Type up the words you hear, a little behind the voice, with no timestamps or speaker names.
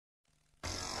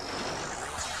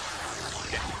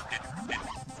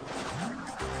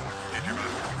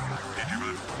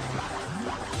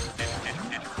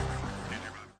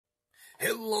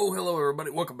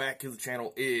everybody, welcome back to the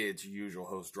channel. It's your usual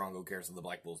host, Drongo Cares of the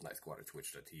Black Bulls Night Squad at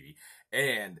Twitch.tv.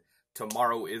 And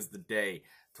tomorrow is the day.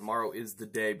 Tomorrow is the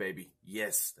day, baby.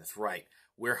 Yes, that's right.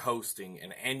 We're hosting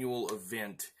an annual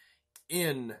event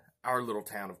in our little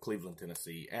town of Cleveland,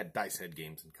 Tennessee at Dice Head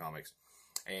Games and Comics.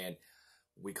 And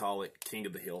we call it King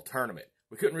of the Hill Tournament.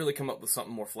 We couldn't really come up with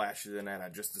something more flashy than that. I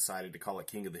just decided to call it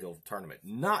King of the Hill Tournament.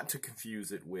 Not to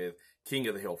confuse it with King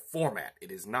of the Hill format.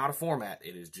 It is not a format.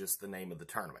 It is just the name of the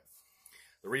tournament.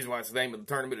 The reason why it's the name of the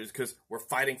tournament is because we're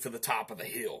fighting for the top of the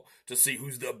hill to see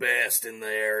who's the best in the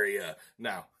area.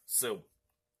 Now, so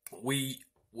we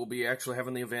will be actually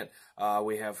having the event.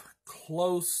 We have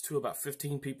close to about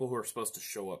 15 people who are supposed to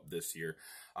show up this year.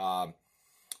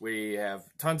 We have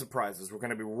tons of prizes. We're going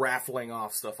to be raffling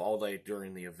off stuff all day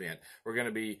during the event. We're going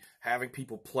to be having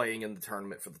people playing in the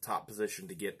tournament for the top position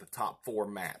to get the top 4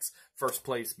 mats. First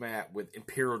place mat with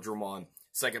Imperial Dramon,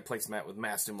 second place mat with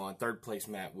Mastumon, third place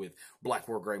mat with Black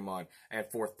War Greymon, and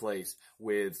fourth place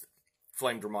with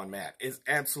Flame Dramon mat. It's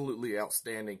absolutely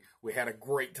outstanding. We had a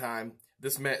great time.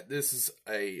 This is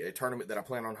a tournament that I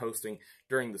plan on hosting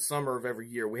during the summer of every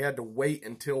year. We had to wait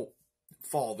until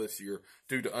fall this year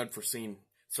due to unforeseen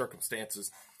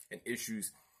circumstances and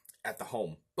issues at the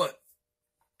home. But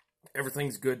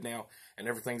everything's good now, and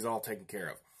everything's all taken care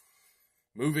of.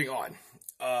 Moving on.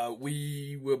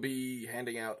 We will be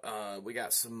handing out, we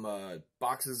got some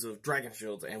boxes of Dragon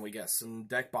Shields, and we got some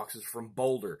deck boxes from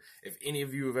Boulder. If any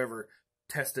of you have ever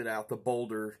tested out the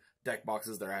Boulder deck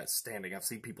boxes, they're outstanding. I've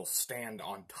seen people stand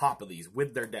on top of these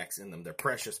with their decks in them. They're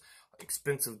precious,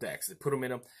 expensive decks. They put them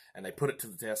in them, and they put it to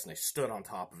the test, and they stood on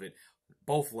top of it.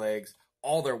 Both legs,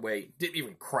 all their weight, didn't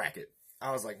even crack it.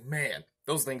 I was like, man,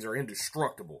 those things are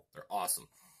indestructible. They're awesome.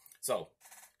 So,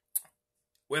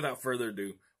 without further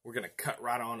ado, we're going to cut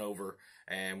right on over,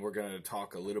 and we're going to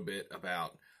talk a little bit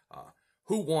about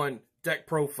who won, deck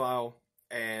profile,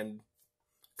 and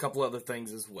a couple other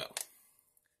things as well.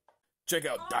 Check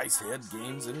out Dice Head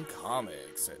Games and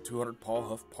Comics at 200 Paul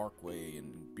Huff Parkway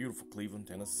in beautiful Cleveland,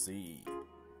 Tennessee.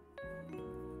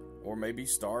 Or maybe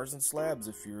Stars and Slabs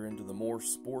if you're into the more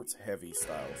sports-heavy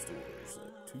style stores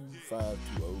at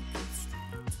 2520 Fifth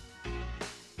Street.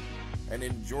 And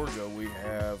in Georgia, we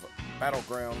have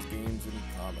Battlegrounds Games and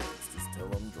Comics. Just tell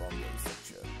them Drongo sent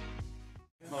you.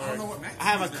 I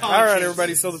have a All right,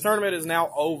 everybody. So the tournament is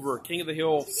now over. King of the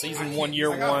Hill, Season 1, Year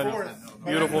 1.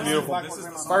 Beautiful, beautiful.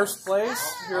 First place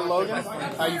here, Logan.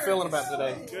 How you feeling about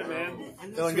today? Good,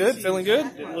 man. Feeling good? Feeling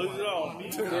good? Didn't lose it all.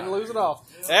 Didn't lose it all.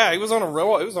 Yeah, he was on a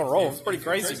roll. It was on a roll. It's pretty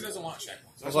crazy.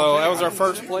 So that was our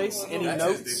first place. Any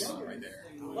notes?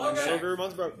 Metal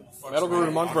Gurumon's broken. Metal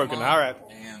Gurumon's broken. All right.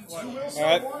 All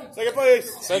right. Second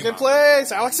place. Second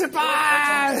place, Alex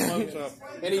Senpai.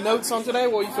 Any notes on today?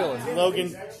 What are you feeling?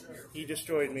 Logan, he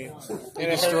destroyed me. And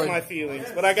it destroyed hurt my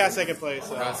feelings. But I got second place.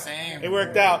 So Same. it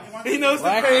worked out. He knows the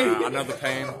pain. Another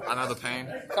pain. Another pain.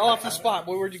 Call off your spot.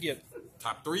 Where'd you get?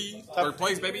 Top 3. Third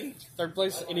place, baby. Third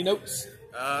place. Any notes?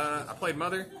 I played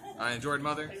Mother. I enjoyed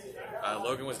Mother.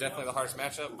 Logan was definitely the hardest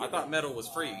matchup. I thought Metal was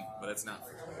free, but it's not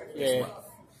free. Yeah.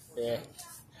 Yeah.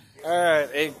 All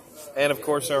right. And of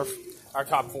course, our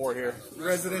top 4 here.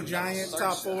 Resident Giant,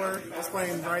 top 4. I was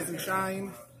playing Rise and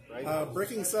Shine.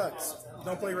 Bricking sucks.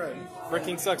 Don't play red.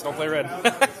 Bricking sucks. Don't play red.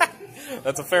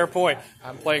 That's a fair point.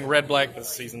 I'm playing red-black this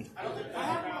season.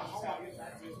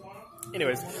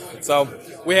 Anyways, so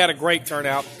we had a great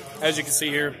turnout. As you can see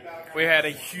here, we had a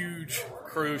huge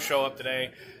crew show up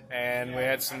today, and we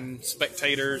had some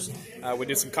spectators. We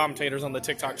did some commentators on the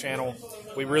TikTok channel.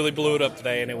 We really blew it up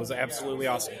today, and it was absolutely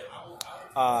awesome.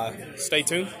 Stay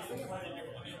tuned.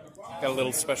 Got a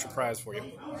little special prize for you.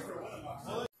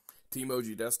 Team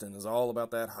O.G Destined is all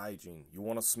about that hygiene. You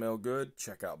want to smell good?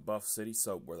 Check out Buff City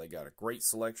Soap, where they got a great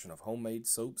selection of homemade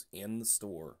soaps in the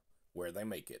store where they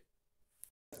make it.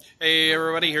 Hey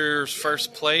everybody, here's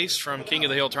first place from King of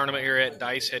the Hill Tournament here at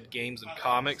Dice Head Games and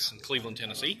Comics in Cleveland,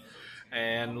 Tennessee.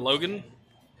 And Logan,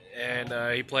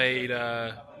 and he played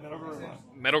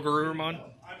Metal Gurumon.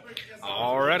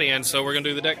 Alrighty, and so we're going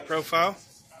to do the deck profile.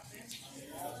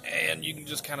 And you can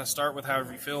just kind of start with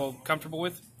however you feel comfortable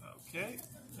with. Okay.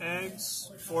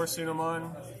 Eggs, 4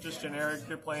 Sunamon, just generic.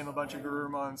 You're playing a bunch of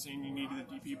Gurumons and you need the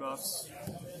DP buffs.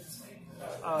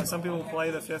 Some people play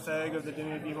the 5th egg of the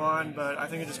Digimon, but I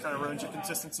think it just kind of ruins your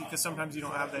consistency because sometimes you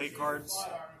don't have the 8 cards.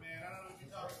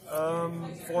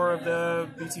 4 of the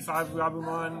BT5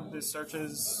 Gabumon. This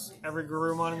searches every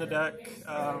Gurumon in the deck,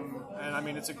 and I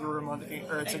mean it's a Gurumon that can,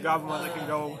 or it's a Gabumon that can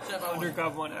go under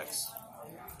Gabumon X.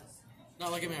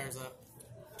 Not like it matters that.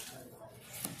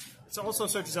 It also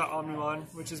searches out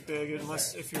Omnimon, which is big,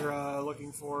 unless if you're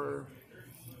looking for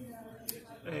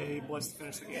a Blitz to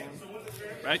finish the game.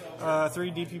 Right?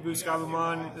 3 DP boost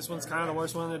Gabumon. This one's kind of the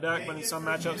worst one in the deck, but in some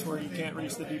matchups where you can't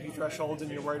reach the DP thresholds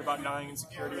and you're worried about dying in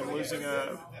security and losing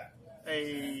a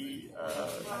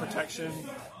protection,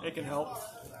 it can help.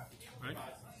 Right.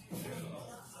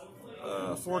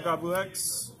 4 Gabu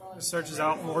X. It searches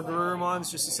out more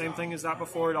Garurumons, just the same thing as that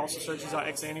before. It also searches out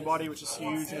X Antibody, which is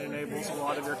huge and enables a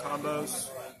lot of your combos.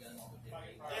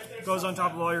 Goes on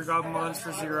top of all your Gabumons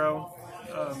for 0,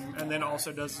 and then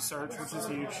also does the search, which is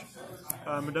huge.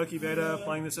 Madoki Beta,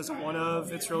 playing this as a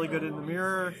 1-of. It's really good in the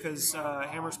mirror because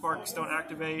Hammer Sparks don't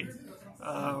activate.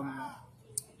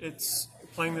 It's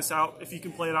playing this out, if you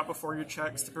can play it out before your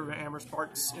checks to prevent Hammer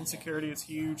Sparks insecurity, it's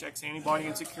huge. X Antibody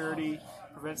insecurity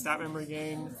prevents that memory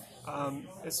gain.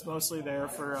 It's mostly there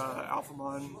for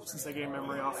Alphamon, since they gain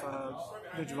memory off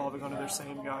Digivolving onto their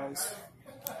same guys.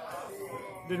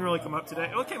 Didn't really come up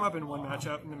today. It came up in one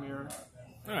matchup in the mirror.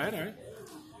 Alright, alright.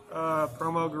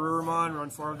 Promo Garurumon, run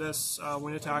 4 of this.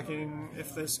 When attacking,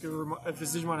 if this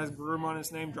Digimon has Garurumon in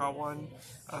its name, draw 1.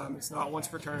 It's not once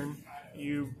per turn.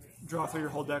 You draw through your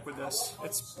whole deck with this.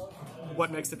 It's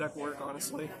what makes the deck work,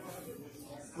 honestly.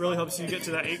 Really helps you get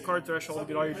to that 8-card threshold,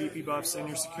 get all your DP buffs and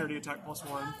your security attack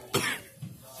 +1.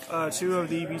 2 of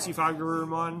the BT5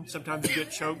 Garurumon. Sometimes you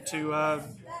get choked to,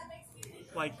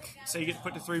 say you get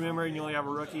put to 3 memory and you only have a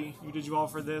rookie. You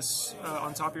Digivolve for this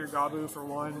on top of your Gabu for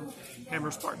 1.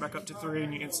 Hammer Spark back up to 3,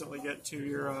 and you instantly get to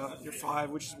your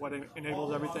 5, which is what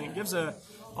enables everything. It gives a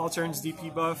all turns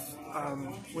DP buff,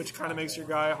 which kind of makes your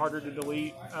guy harder to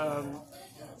delete.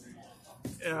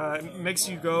 It makes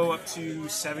you go up to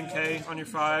 7k on your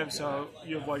 5, so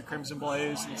you avoid Crimson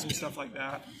Blaze and some stuff like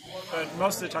that. But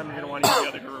most of the time, you're going to want to use the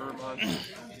other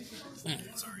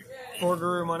Garurumon. Sorry. 4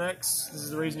 Garurumon X. This is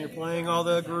the reason you're playing all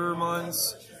the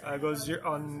Garurumons. Goes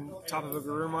on top of a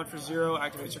Garurumon for 0.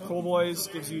 Activates your Cool Boys.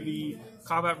 Gives you the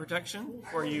combat protection,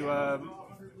 where you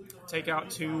take out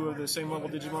 2 of the same level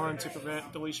Digimon to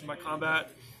prevent deletion by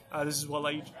combat. This is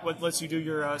what lets you do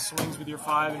your swings with your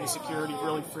 5 into security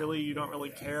really freely. You don't really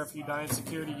care if you die in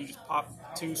security. You just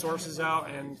pop 2 sources out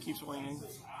and keep swinging.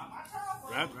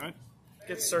 Right.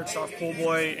 Gets searched off Cool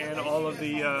Boy and all of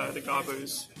the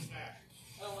Gabus.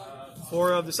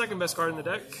 4 of the second best card in the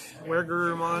deck, Wear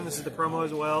Garurumon. This is the promo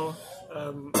as well.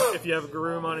 If you have a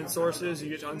Garurumon in sources, you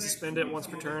get to unsuspend it once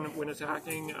per turn when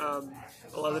attacking.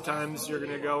 A lot of the times you're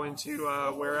going to go into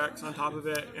Wear X on top of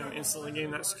it and instantly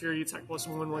gain that security attack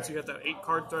 +1 once you get that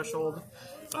 8-card threshold.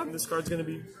 This card's going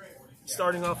to be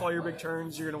starting off all your big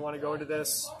turns. You're going to want to go into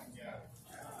this.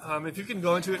 If you can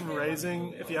go into it in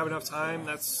Raising, if you have enough time,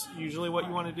 that's usually what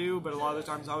you want to do, but a lot of the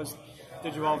times I was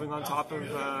Digivolving on top of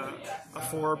a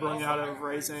 4, bringing out of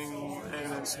Raising,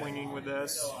 and then swinging with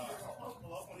this.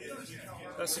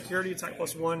 That security attack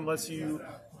 +1 lets you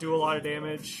do a lot of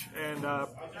damage and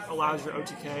allows your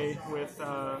OTK with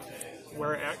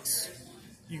Wear X.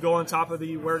 You go on top of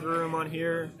the Wear Garurumon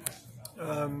here,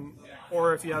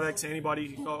 or if you have X Antibody,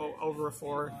 you can go over a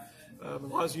 4.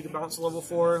 Allows you to bounce to level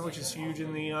 4, which is huge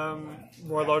in the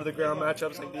more low to the ground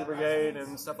matchups like D-Brigade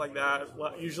and stuff like that.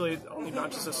 Usually it only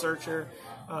bounces a Searcher.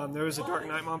 There was a Dark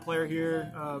Nightmon player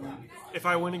here. If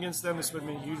I win against them, this would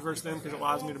have been huge versus them because it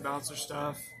allows me to bounce their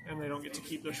stuff and they don't get to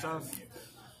keep their stuff.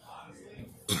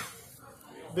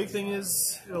 Big thing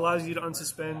is it allows you to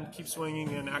unsuspend, keep swinging,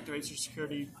 and activates your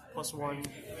security +1.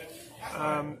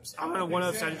 I'm in a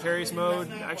 1-of Sagittarius mode.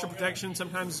 Extra protection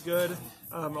sometimes is good.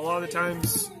 A lot of the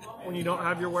times when you don't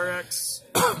have your Wear X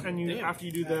and after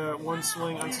you do the 1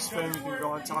 swing unsuspend, you can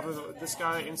go on top of it with this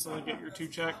guy, instantly get your 2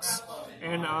 checks.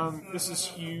 And this is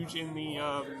huge in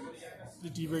the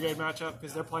D-Brigade matchup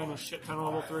because they're playing a shit ton of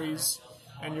level 3s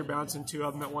and you're bouncing 2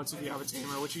 of them at once if you have a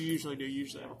Tamer, which you usually do. You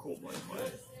usually have a Cool Boy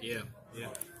play. Yeah.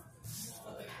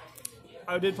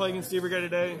 I did play against D-Brigade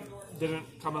today. Didn't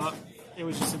come up. It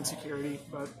was just insecurity,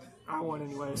 but I won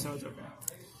anyway, so it's okay.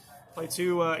 Play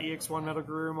 2 EX1 Metal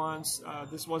Garurumons.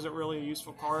 This wasn't really a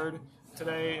useful card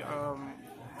today.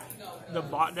 The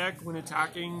bot deck, when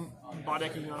attacking, bot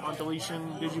decking on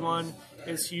deletion Digimon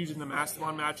is huge in the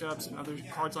Mastodon matchups and other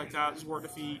cards like that is War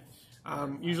Defeat.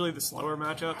 Usually the slower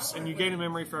matchups, and you gain a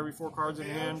memory for every 4 cards in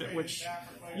hand, which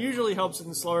usually helps in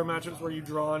the slower matchups where you've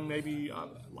drawn maybe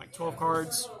like 12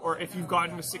 cards, or if you've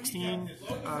gotten to 16,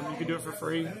 you can do it for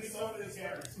free.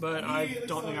 But I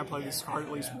don't think I played this card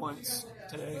at least once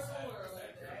today.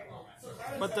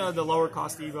 But the lower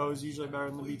cost Evo is usually better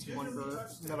than the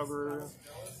BT1 Metal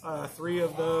Garurumon. 3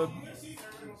 of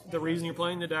the reason you're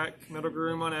playing the deck, Metal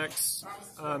Garurumon X,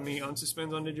 he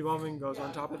unsuspends on Digivolving, goes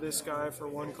on top of this guy for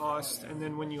 1 cost, and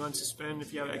then when you unsuspend,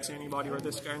 if you have X Antibody or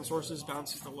this guy in sources,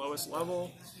 bounces the lowest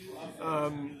level.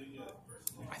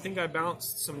 I think I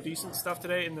bounced some decent stuff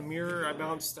today. In the mirror, I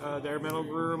bounced their Metal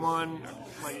Garurumon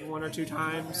like 1 or 2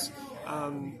 times.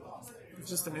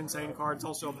 Just an insane card. It's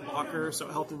also a blocker, so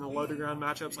it helped in the low-to-ground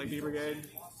matchups like D-Brigade.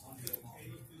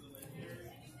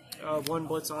 1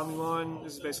 Blitz Omnimon.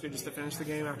 This is basically just to finish the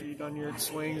game after you've done your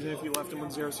swings, and if you left them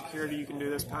with 0 security, you can do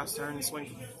this pass turn and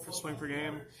swing for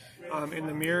game. In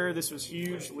the mirror, this was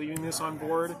huge, leaving this on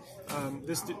board.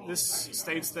 This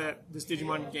states that this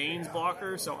Digimon gains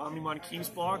blocker, so Omnimon keeps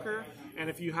blocker, and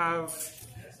if you have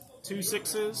 2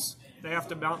 6s, they have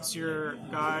to bounce your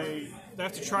guy. They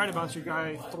have to try to bounce your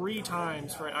guy 3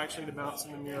 times for it actually to bounce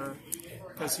in the mirror,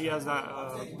 because he has that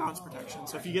bounce protection.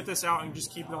 So if you get this out and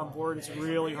just keep it on board, it's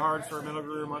really hard for a Metal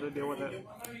Garurumon to deal with it.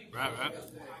 Right.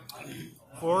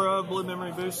 For Blue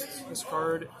Memory Boost, this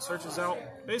card searches out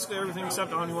basically everything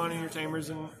except Omnimon and your Tamers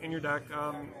in your deck.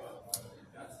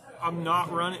 I'm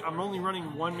only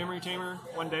running 1 Memory Tamer,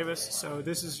 1 Davis, so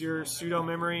this is your pseudo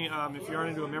memory. If you run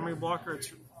into a memory blocker,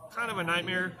 it's kind of a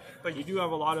nightmare, but you do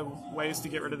have a lot of ways to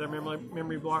get rid of their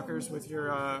memory blockers with your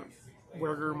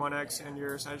Garurumon X and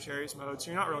your Sagittarius mode,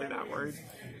 so you're not really that worried.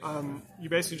 You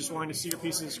basically just want to see your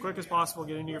pieces as quick as possible,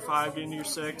 get into your 5, get into your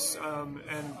 6,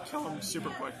 and kill them super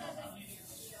quick.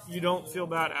 You don't feel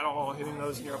bad at all hitting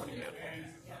those in your opening hand.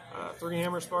 3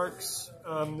 Hammer Sparks.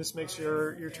 This makes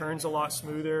your turns a lot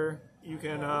smoother. You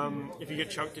can, if you get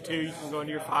choked to 2, you can go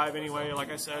into your 5 anyway. Like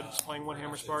I said, just playing 1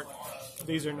 Hammer Spark.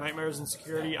 These are nightmares in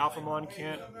security. Alphamon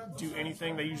can't do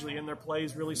anything. They usually end their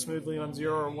plays really smoothly on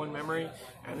 0 or 1 memory.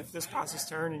 And if this passes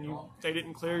turn and they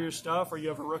didn't clear your stuff, or you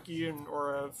have a rookie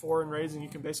or a 4 in raising, you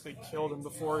can basically kill them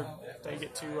before they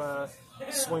get to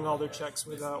swing all their checks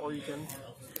with Oryuken.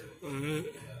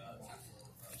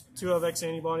 2 of X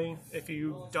Antibody. If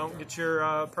you don't get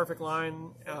your perfect line,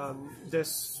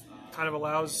 this kind of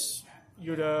allows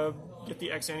you to get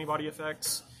the X Antibody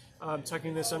effects.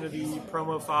 Tucking this under the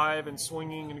promo 5 and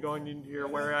swinging and going into your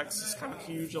Wear X is kind of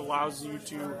huge. It allows you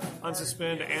to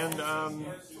unsuspend and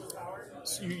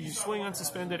you swing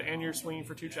unsuspended and you're swinging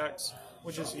for 2 checks,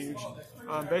 which is huge.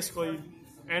 Basically,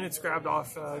 and it's grabbed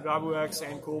off Gabu X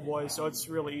and Cool Boy, so it's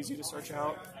really easy to search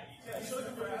out.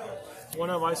 1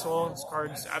 of Ice Wall. This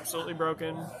card's absolutely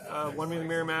broken. 1 me the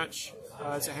mirror match.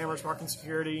 It's a Hammer Spark and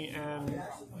security, and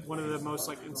one of the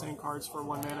most insane cards for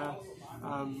 1 mana.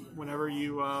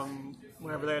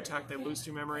 Whenever they attack, they lose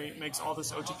 2 memory. It makes all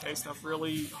this OTK stuff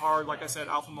really hard. Like I said,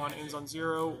 Alphamon ends on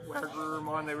 0.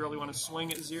 Garurumon, they really want to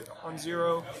swing on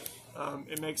 0.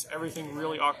 It makes everything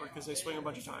really awkward because they swing a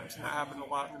bunch of times, and that happened a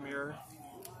lot in the mirror.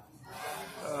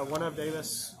 1 of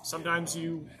Davis. Sometimes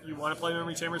you want to play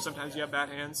Memory Chamber, sometimes you have bad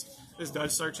hands. This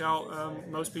does search out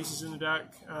most pieces in the deck.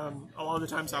 A lot of the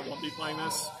times I won't be playing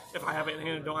this. If I have it in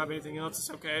hand and don't have anything else, it's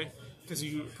okay, because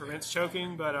he prevents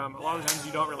choking, but a lot of the times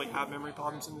you don't really have memory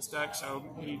problems in this deck, so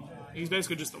he's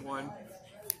basically just the 1.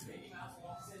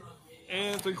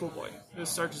 And 3 Cool Boy. This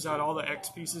searches out all the X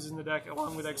pieces in the deck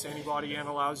along with X Antibody and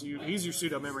allows you, he's your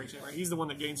pseudo memory chamber. He's the one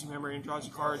that gains you memory and draws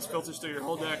you cards, filters through your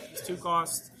whole deck. It's 2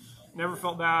 costs. Never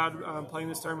felt bad playing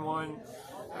this turn 1.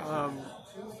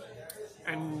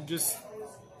 And just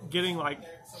getting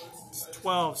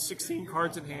 12, 16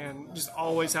 cards in hand, just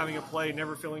always having a play,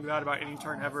 never feeling bad about any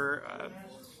turn ever.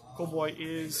 Cool Boy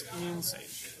is insane.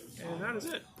 And that is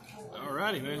it.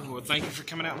 Alrighty, man. Well, thank you for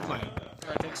coming out and playing.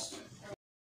 Alright, thanks.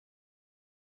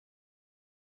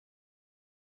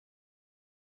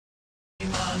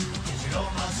 Digital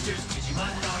monsters,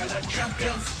 Digimon are the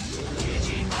champions.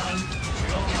 Digimon,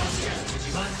 digital monsters,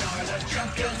 Digimon are the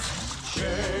champions.